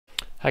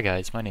Hi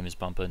guys, my name is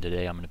Bumpa and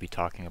today I'm going to be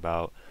talking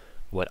about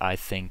what I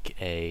think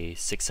a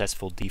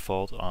successful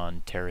default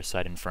on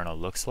Terracide Inferno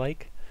looks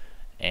like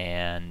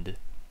and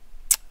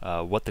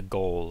what the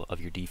goal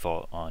of your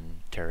default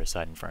on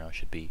Terracide Inferno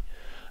should be.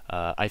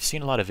 I've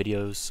seen a lot of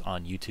videos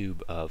on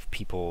YouTube of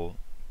people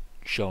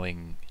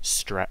showing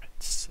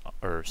strats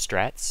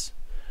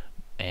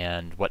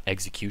and what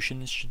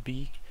executions should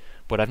be,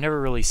 but I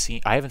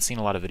haven't seen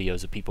a lot of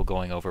videos of people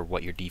going over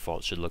what your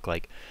default should look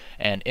like.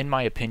 And in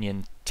my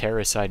opinion,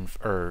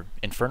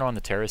 Inferno on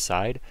the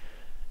Terracide,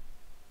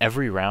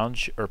 every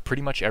round, or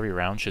pretty much every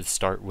round, should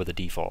start with a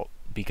default,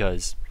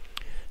 because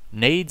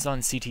nades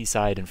on CT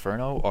side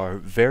Inferno are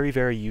very,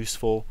 very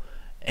useful,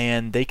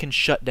 and they can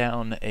shut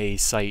down a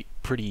site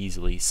pretty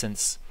easily,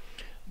 since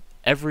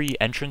every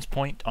entrance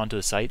point onto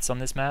the sites on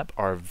this map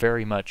are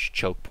very much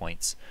choke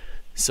points.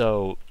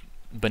 So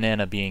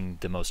Banana, being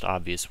the most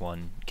obvious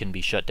one, can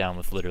be shut down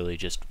with literally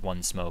just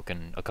one smoke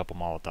and a couple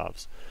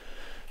Molotovs.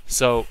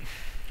 So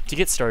to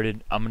get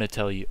started, I'm going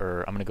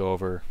to go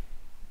over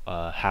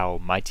how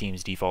my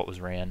team's default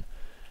was ran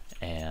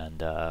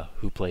and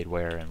who played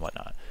where and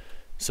whatnot.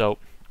 So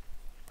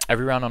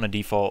every round on a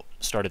default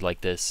started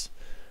like this.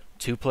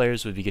 Two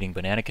players would be getting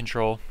banana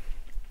control.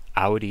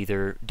 I would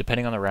either,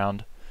 depending on the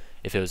round,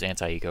 if it was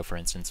anti-eco for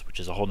instance, which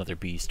is a whole nother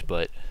beast,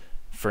 but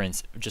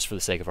just for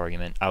the sake of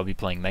argument, I would be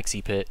playing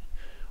Mexi Pit,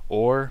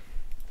 or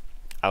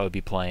I would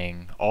be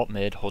playing alt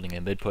mid, holding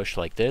a mid push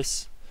like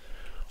this,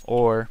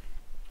 or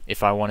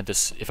if I wanted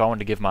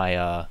to give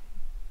my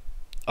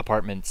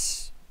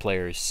apartments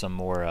players some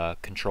more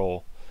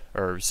control,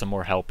 or some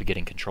more help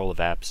getting control of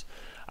apps,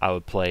 I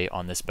would play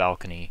on this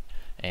balcony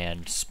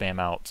and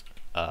spam out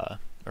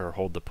or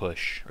hold the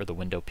push or the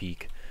window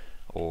peak,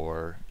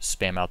 or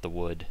spam out the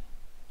wood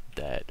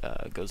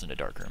that goes into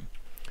dark room.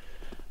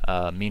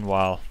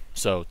 Meanwhile,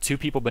 so two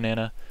people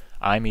banana,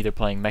 I'm either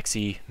playing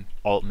Mexi,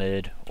 alt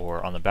mid,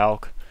 or on the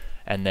balk,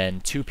 and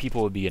then two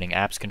people would be getting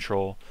apps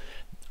control.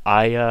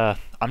 I'm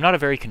not a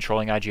very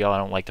controlling IGL. I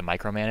don't like to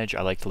micromanage.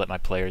 I like to let my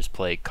players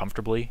play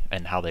comfortably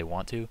and how they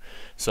want to.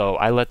 So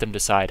I let them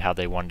decide how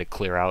they wanted to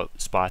clear out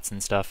spots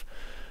and stuff.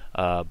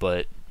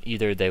 But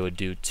either they would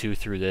do two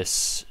through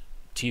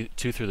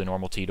the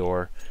normal T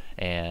door,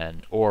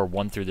 or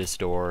one through this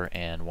door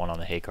and one on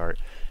the hay cart.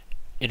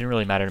 It didn't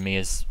really matter to me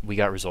as we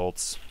got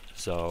results,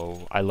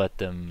 so I let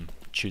them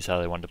choose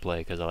how they wanted to play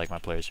because I like my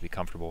players to be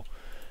comfortable,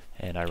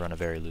 and I run a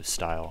very loose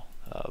style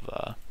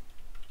of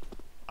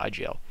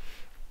IGL.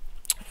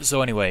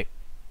 So anyway,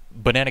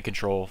 banana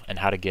control and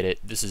how to get it,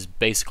 this is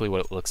basically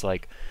what it looks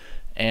like.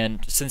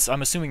 And since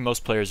I'm assuming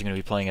most players are going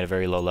to be playing at a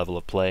very low level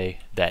of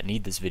play that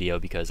need this video,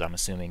 because I'm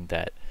assuming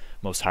that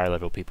most higher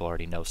level people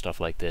already know stuff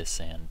like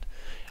this and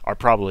are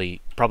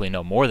probably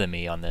know more than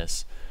me on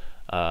this.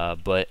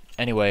 But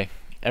anyway,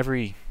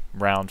 every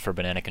round for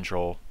banana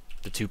control,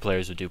 the two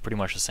players would do pretty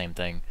much the same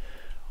thing.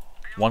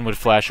 One would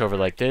flash over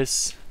like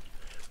this,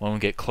 one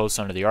would get close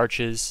under the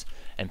arches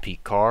and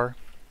peek car,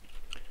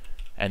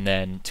 and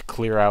then to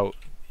clear out,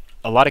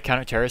 a lot of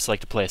counter terrorists like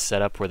to play a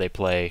setup where they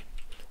play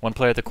one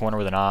player at the corner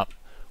with an op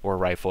or a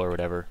rifle or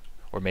whatever,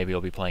 or maybe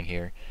he'll be playing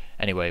here.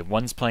 Anyway,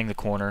 one's playing the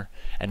corner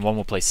and one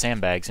will play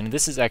sandbags, and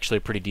this is actually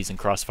a pretty decent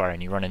crossfire,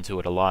 and you run into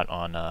it a lot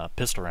on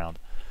pistol round.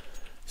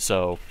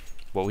 So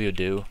what we would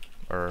do,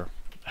 or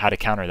how to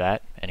counter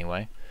that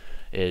anyway,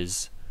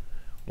 is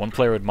one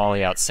player would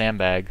molly out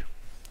sandbag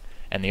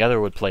and the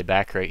other would play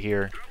back right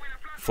here,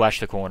 flash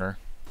the corner.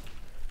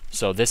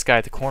 So this guy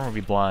at the corner would be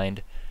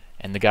blind,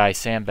 and the guy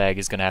sandbag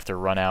is going to have to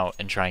run out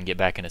and try and get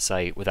back into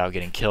sight without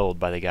getting killed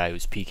by the guy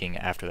who's peeking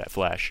after that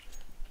flash.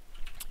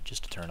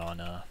 Just to turn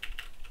on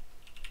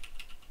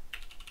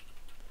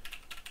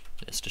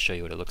this to show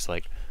you what it looks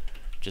like.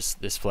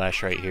 Just this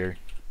flash right here.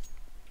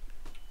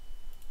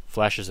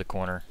 Flashes the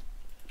corner.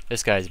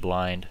 This guy's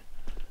blind,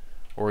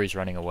 or he's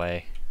running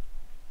away.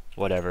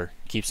 Whatever.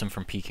 Keeps him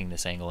from peeking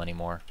this angle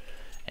anymore,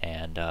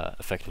 and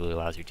effectively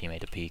allows your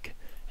teammate to peek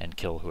and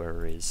kill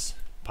whoever is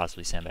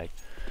possibly sandbagged.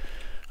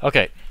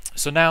 Okay,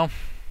 so now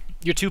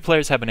your two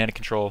players have banana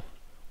control.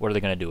 What are they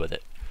going to do with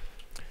it?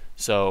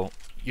 So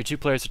your two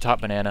players are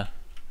top banana.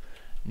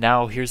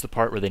 Now here's the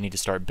part where they need to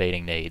start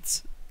baiting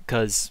nades,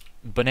 because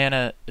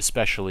banana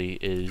especially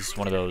is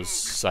one of those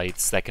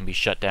sites that can be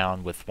shut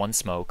down with one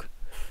smoke,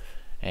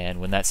 and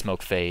when that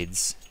smoke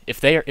fades, if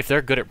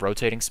they're good at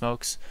rotating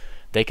smokes,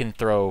 they can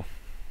throw,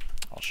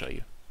 I'll show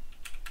you,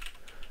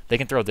 they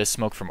can throw this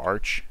smoke from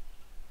arch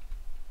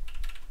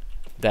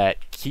that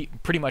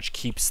pretty much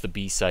keeps the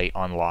B site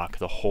on lock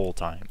the whole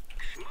time.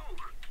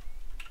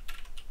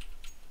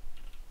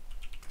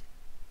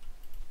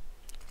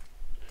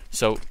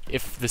 So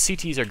if the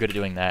CTs are good at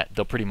doing that,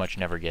 they'll pretty much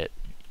never get,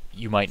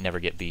 you might never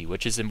get B,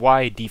 which is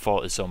why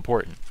default is so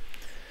important.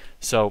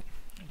 So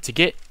to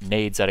get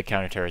nades out of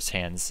counter-terrorist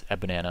hands at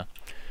banana,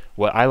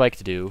 what I like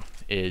to do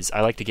is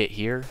I like to get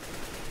here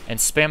and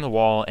spam the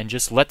wall and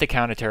just let the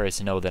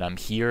counter-terrorists know that I'm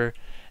here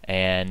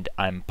and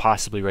I'm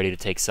possibly ready to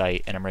take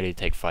sight and I'm ready to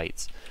take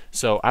fights.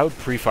 So I would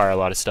pre-fire a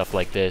lot of stuff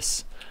like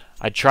this.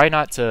 I'd try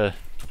not to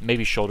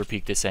maybe shoulder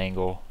peek this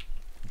angle,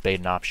 bait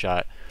an op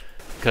shot,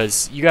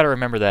 Because you got to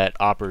remember that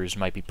oppers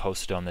might be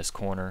posted on this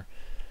corner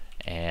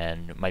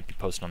and might be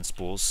posted on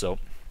spools. So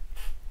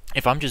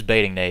if I'm just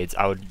baiting nades,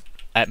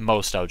 at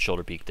most I would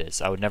shoulder peek this.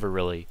 I would never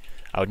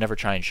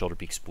try and shoulder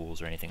peek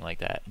spools or anything like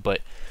that. But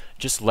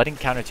just letting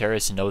counter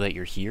terrorists know that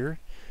you're here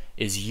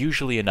is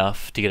usually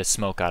enough to get a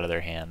smoke out of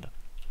their hand.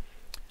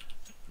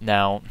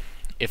 Now,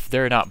 if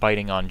they're not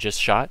biting on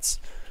just shots,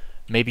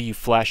 maybe you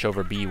flash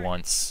over B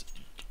once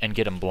and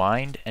get them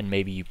blind, and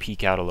maybe you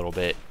peek out a little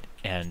bit,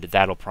 and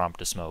that'll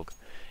prompt a smoke.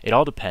 It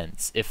all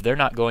depends. If they're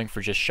not going for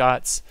just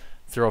shots,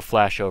 throw a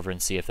flash over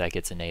and see if that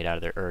gets a nade out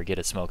of their, or get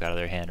a smoke out of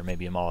their hand, or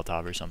maybe a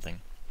Molotov or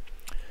something.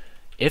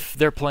 If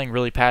they're playing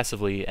really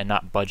passively and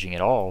not budging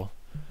at all,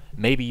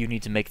 maybe you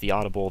need to make the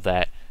audible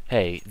that,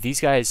 hey, these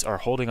guys are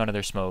holding onto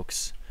their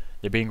smokes,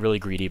 they're being really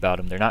greedy about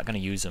them, they're not going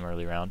to use them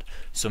early round,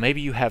 so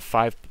maybe you have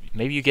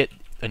maybe you get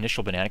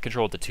initial banana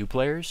control with the 2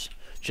 players,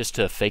 just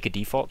to fake a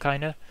default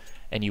kinda,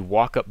 and you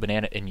walk up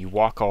banana, and you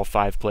walk all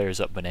 5 players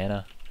up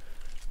banana,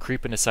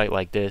 creep into sight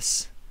like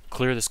this,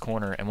 clear this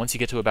corner, and once you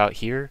get to about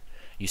here,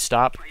 you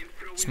stop,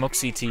 smoke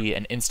CT,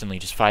 and instantly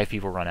just 5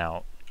 people run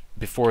out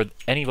before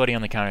anybody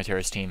on the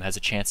counter-terrorist team has a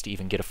chance to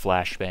even get a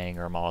flashbang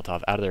or a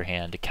Molotov out of their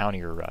hand to counter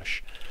your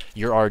rush.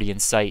 You're already in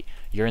sight,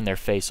 you're in their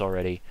face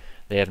already,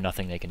 they have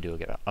nothing they can do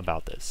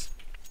about this.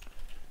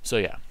 So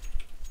yeah.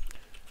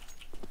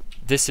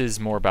 This is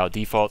more about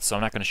defaults, so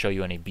I'm not going to show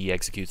you any B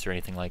executes or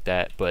anything like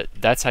that, but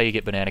that's how you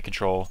get banana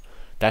control,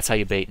 that's how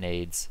you bait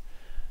nades.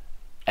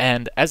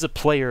 And as a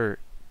player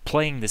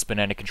playing this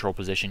banana control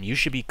position, you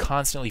should be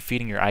constantly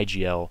feeding your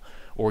IGL,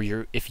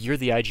 or if you're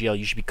the IGL,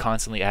 you should be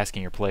constantly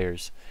asking your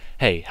players,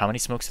 hey, how many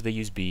smokes did they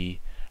use B?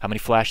 How many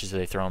flashes did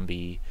they throw in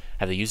B?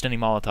 Have they used any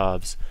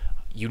Molotovs?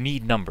 You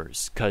need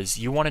numbers, because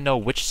you want to know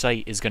which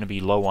site is going to be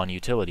low on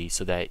utility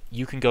so that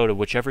you can go to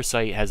whichever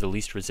site has the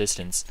least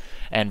resistance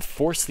and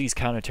force these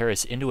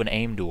counter-terrorists into an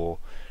aim duel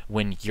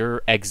when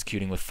you're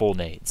executing with full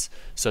nades.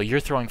 So you're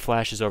throwing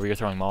flashes over, you're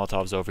throwing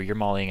Molotovs over, you're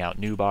mollying out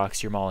new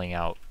box, you're mollying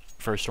out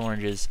first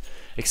oranges,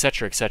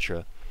 etc.,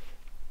 etc.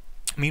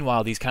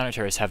 Meanwhile, these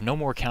counter-terrorists have no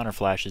more counter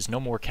flashes,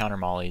 no more counter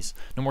mollies,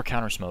 no more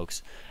counter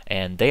smokes,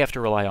 and they have to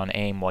rely on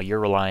aim while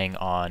you're relying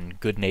on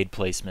good nade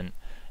placement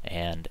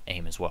and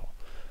aim as well.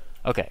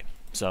 Okay,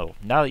 so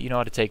now that you know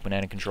how to take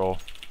banana control,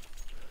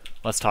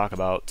 let's talk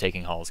about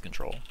taking Hall's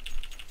control.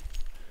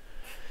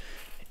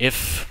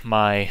 If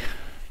my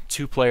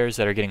 2 players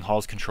that are getting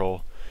Hall's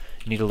control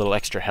need a little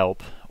extra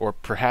help, or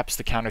perhaps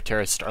the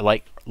counter-terrorists are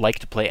like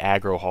to play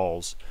aggro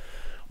Halls,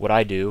 what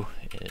I do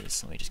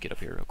is, let me just get up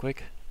here real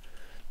quick.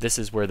 This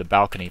is where the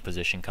balcony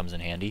position comes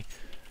in handy.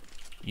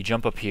 You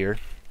jump up here,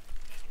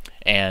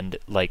 and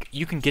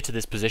you can get to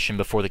this position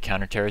before the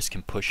counter-terrorist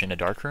can push in a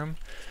dark room.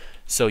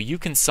 So you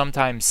can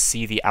sometimes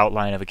see the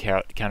outline of a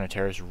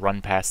counter-terrorist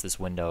run past this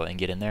window and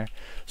get in there.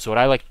 So what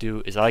I like to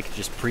do is I like to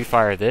just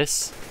pre-fire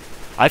this.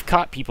 I've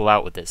caught people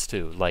out with this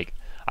too.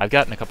 I've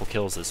gotten a couple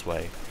kills this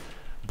way.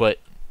 But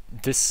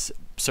this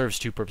serves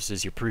 2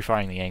 purposes. You're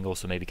pre-firing the angle,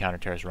 so maybe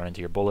counter-terrorists run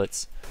into your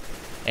bullets.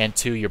 And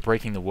 2, you're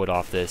breaking the wood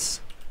off this.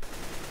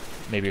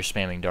 Maybe you're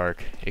spamming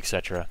dark,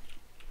 etc.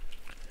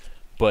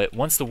 But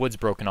once the wood's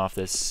broken off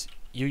this,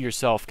 you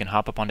yourself can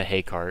hop up onto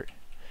Haycart,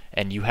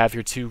 and you have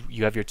your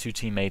two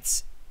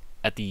teammates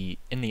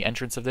in the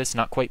entrance of this,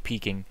 not quite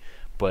peeking,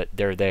 but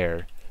they're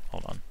there.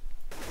 Hold on,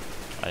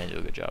 I didn't do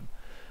a good job.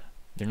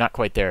 They're not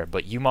quite there,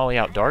 but you molly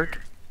out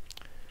dark.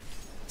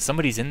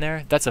 Somebody's in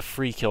there. That's a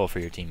free kill for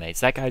your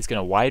teammates. That guy's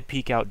gonna wide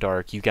peek out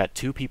dark. You got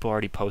 2 people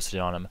already posted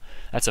on him.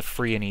 That's a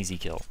free and easy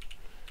kill.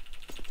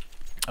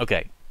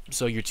 Okay,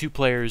 so your 2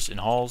 players in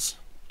Halls,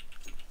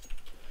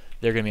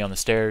 they're gonna be on the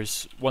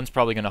stairs. One's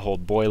probably gonna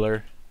hold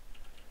boiler.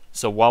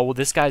 So while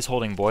this guy's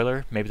holding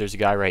boiler, maybe there's a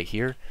guy right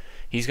here.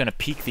 He's going to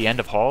peek the end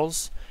of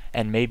Halls,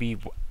 and maybe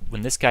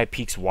when this guy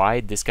peeks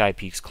wide, this guy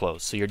peeks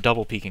close. So you're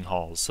double peeking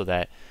Halls, so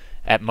that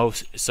at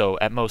most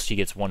he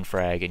gets 1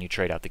 frag and you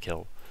trade out the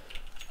kill.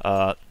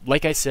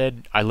 Like I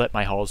said, I let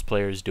my Halls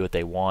players do what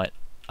they want,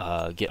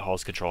 get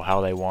Halls control how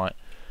they want,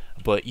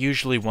 but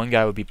usually one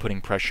guy would be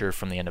putting pressure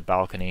from the end of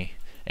balcony,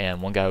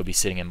 and one guy would be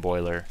sitting in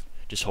boiler,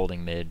 just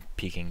holding mid,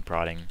 peeking,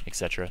 prodding,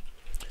 etc.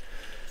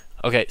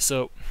 Okay,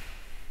 so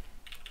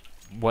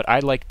what I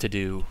like to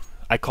do,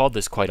 I called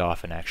this quite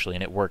often actually,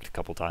 and it worked a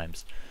couple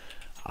times.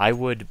 I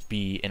would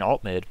be in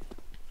alt mid,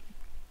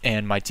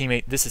 and my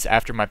teammate, this is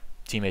after my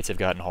teammates have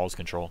gotten Halls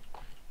control.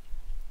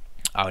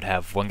 I would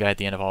have 1 guy at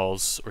the end of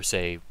Halls, or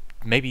say,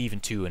 maybe even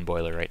 2 in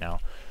boiler right now.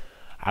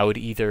 I would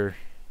either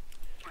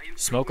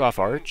smoke off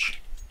arch,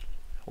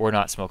 or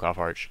not smoke off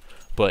arch,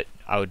 but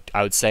I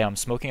would say I'm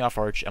smoking off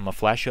arch, I'm gonna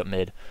flash you up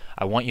mid,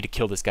 I want you to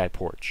kill this guy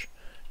porch.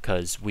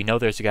 Because we know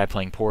there's a guy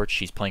playing porch,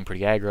 he's playing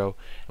pretty aggro,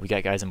 and we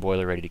got guys in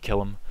boiler ready to kill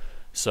him.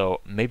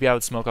 So maybe I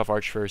would smoke off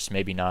arch first,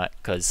 maybe not,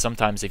 because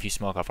sometimes if you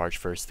smoke off arch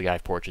first, the guy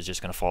porch is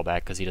just going to fall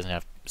back because he doesn't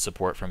have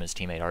support from his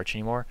teammate arch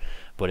anymore,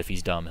 but if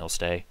he's dumb, he'll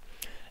stay.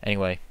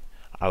 Anyway,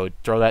 I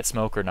would throw that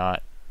smoke or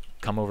not,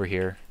 come over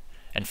here,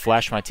 and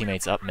flash my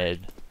teammates up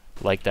mid,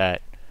 like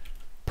that.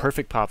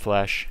 Perfect pop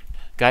flash,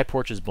 guy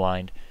porch is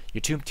blind,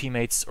 your 2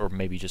 teammates, or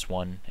maybe just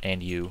 1,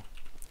 and you,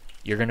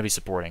 you're going to be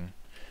supporting.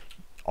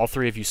 All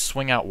three of you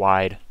swing out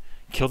wide,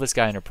 kill this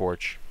guy in your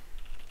porch,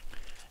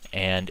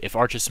 and if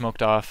Arch is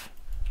smoked off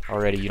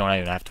already, you don't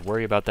even have to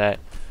worry about that.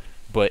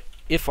 But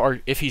if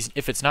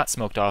it's not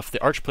smoked off,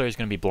 the Arch player is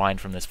going to be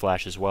blind from this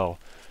flash as well.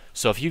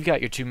 So if you've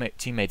got your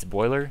teammate's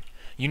boiler,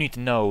 you need to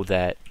know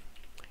that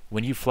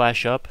when you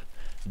flash up,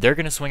 they're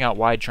going to swing out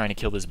wide trying to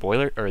kill this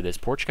boiler or this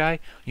porch guy.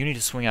 You need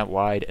to swing out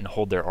wide and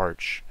hold their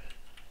Arch,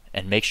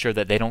 and make sure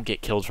that they don't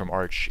get killed from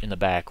Arch in the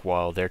back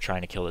while they're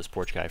trying to kill this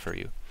porch guy for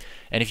you.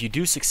 And if you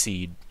do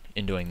succeed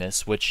in doing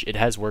this, which it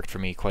has worked for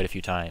me quite a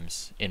few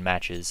times in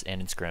matches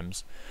and in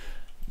scrims,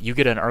 you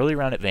get an early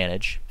round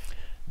advantage.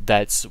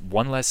 That's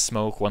one less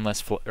smoke, one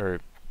less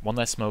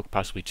smoke,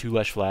 possibly 2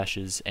 less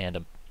flashes,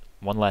 and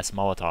one less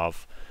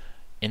Molotov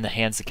in the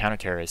hands of counter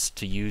terrorists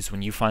to use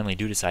when you finally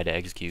do decide to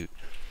execute.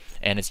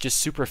 And it's just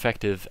super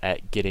effective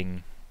at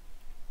getting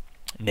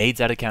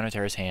nades out of counter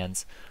terrorists'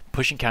 hands,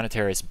 pushing counter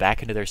terrorists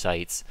back into their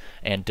sights,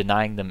 and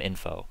denying them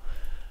info.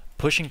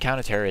 Pushing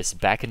counter terrorists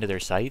back into their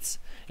sights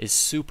is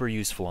super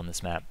useful on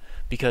this map,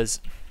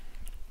 because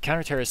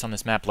counter terrorists on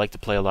this map like to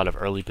play a lot of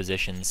early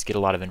positions, get a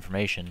lot of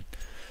information,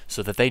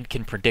 so that they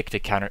can predict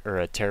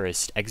a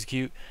terrorist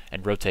execute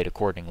and rotate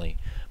accordingly.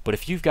 But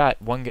if you've got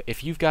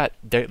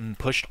them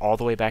pushed all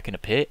the way back into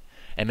pit,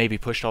 and maybe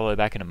pushed all the way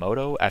back into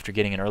moto after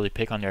getting an early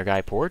pick on their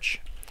guy porch,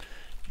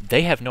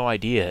 they have no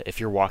idea if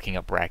you're walking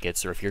up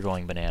brackets or if you're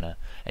going banana,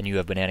 and you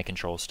have banana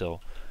control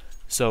still.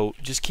 So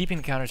just keeping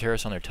the counter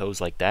terrorists on their toes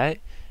like that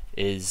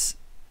is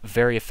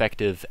very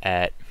effective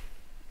at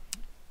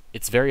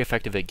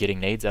getting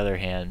nades out of their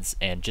hands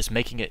and just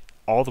making it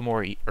all the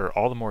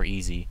more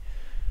easy.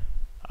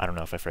 I don't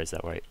know if I phrased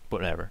that right,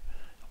 but whatever.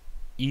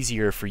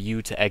 Easier for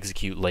you to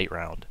execute late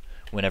round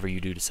whenever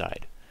you do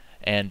decide.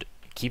 And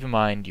keep in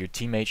mind, your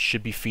teammates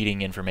should be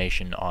feeding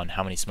information on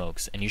how many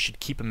smokes, and you should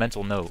keep a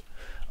mental note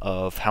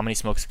of how many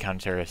smokes the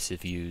counter-terrorists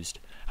have used,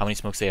 how many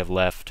smokes they have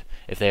left,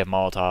 if they have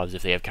Molotovs,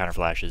 if they have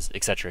counter-flashes,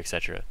 etc.,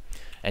 etc.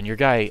 And your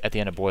guy at the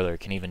end of boiler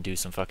can even do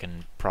some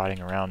fucking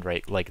prodding around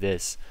right like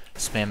this,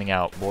 spamming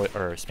out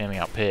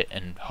pit,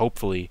 and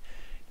hopefully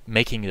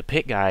making the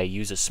pit guy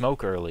use a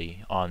smoke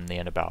early on the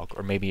end of Balk,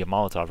 or maybe a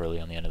Molotov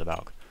early on the end of the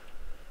Balk.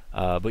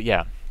 But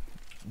yeah,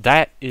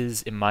 that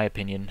is, in my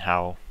opinion,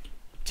 how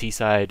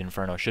T-side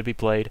Inferno should be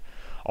played.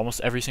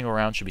 Almost every single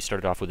round should be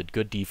started off with a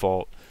good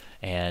default,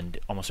 and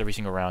almost every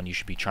single round you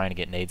should be trying to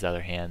get nades out of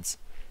their hands.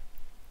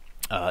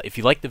 If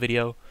you liked the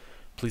video,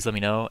 please let me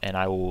know, and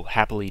I will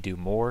happily do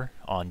more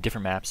on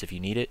different maps if you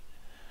need it.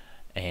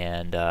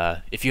 And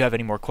if you have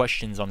any more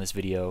questions on this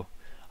video,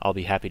 I'll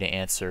be happy to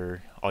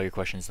answer all your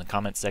questions in the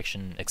comments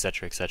section,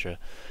 etc., etc.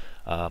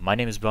 My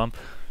name is Bump,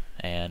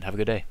 and have a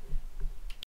good day.